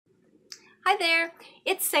Hi there,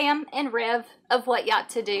 it's Sam and Rev of What Yacht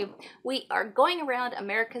to Do. We are going around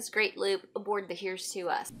America's Great Loop aboard the Here's to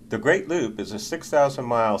Us. The Great Loop is a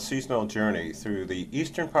 6,000-mile seasonal journey through the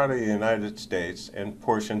eastern part of the United States and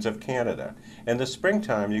portions of Canada. In the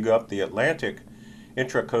springtime, you go up the Atlantic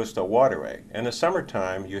Intracoastal Waterway. In the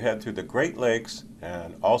summertime, you head through the Great Lakes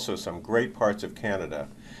and also some great parts of Canada.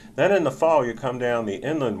 Then in the fall, you come down the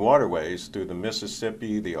inland waterways through the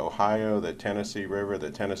Mississippi, the Ohio, the Tennessee River, the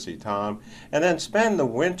Tennessee Tom, and then spend the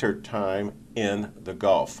winter time in the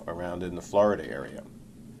Gulf, around in the Florida area.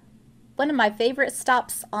 One of my favorite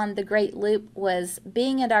stops on the Great Loop was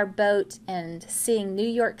being in our boat and seeing New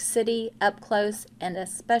York City up close, and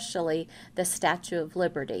especially the Statue of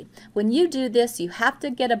Liberty. When you do this, you have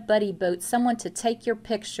to get a buddy boat, someone to take your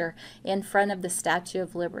picture in front of the Statue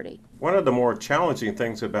of Liberty. One of the more challenging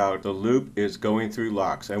things about the loop is going through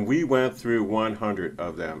locks, and we went through 100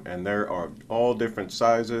 of them, and there are all different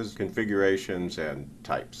sizes, configurations, and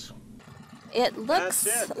types. It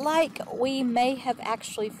looks like we may have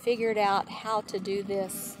actually figured out how to do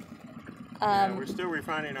this. We're still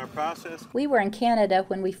refining our process. We were in Canada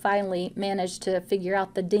when we finally managed to figure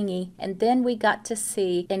out the dinghy, and then we got to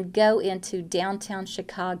see and go into downtown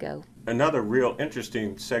Chicago. Another real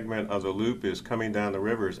interesting segment of the loop is coming down the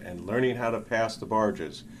rivers and learning how to pass the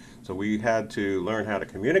barges. So we had to learn how to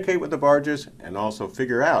communicate with the barges and also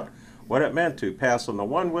figure out what it meant to pass on the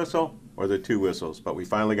one whistle or the two whistles, but we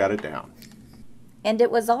finally got it down. And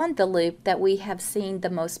it was on the loop that we have seen the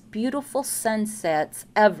most beautiful sunsets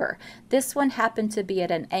ever. This one happened to be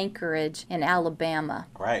at an anchorage in Alabama.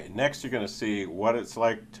 Right, next you're going to see what it's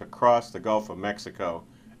like to cross the Gulf of Mexico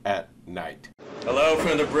at night. Hello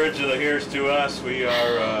from the bridge of the Here's to Us. We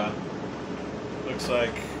are, looks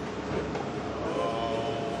like,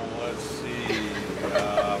 let's see,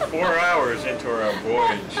 4 hours into our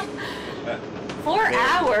voyage. 4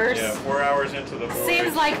 hours? Yeah, 4 hours into the voyage.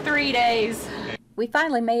 Seems like 3 days. We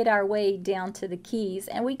finally made our way down to the Keys,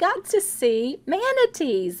 and we got to see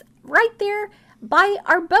manatees right there by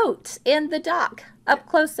our boat in the dock, up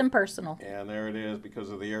close and personal. And there it is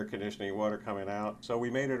because of the air conditioning water coming out. So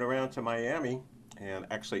we made it around to Miami and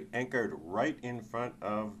actually anchored right in front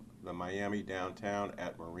of the Miami downtown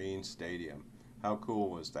at Marine Stadium. How cool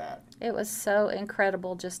was that? It was so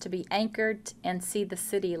incredible just to be anchored and see the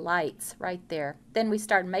city lights right there. Then we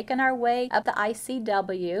started making our way up the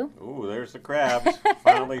ICW. Ooh, there's the crabs.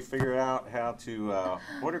 Finally figured out how to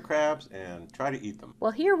order crabs and try to eat them. Well,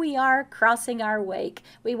 here we are crossing our wake.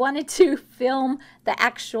 We wanted to film the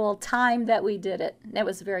actual time that we did it. It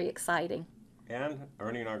was very exciting. And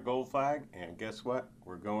earning our gold flag, and guess what?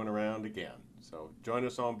 We're going around again. So join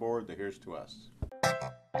us on board the Here's to Us.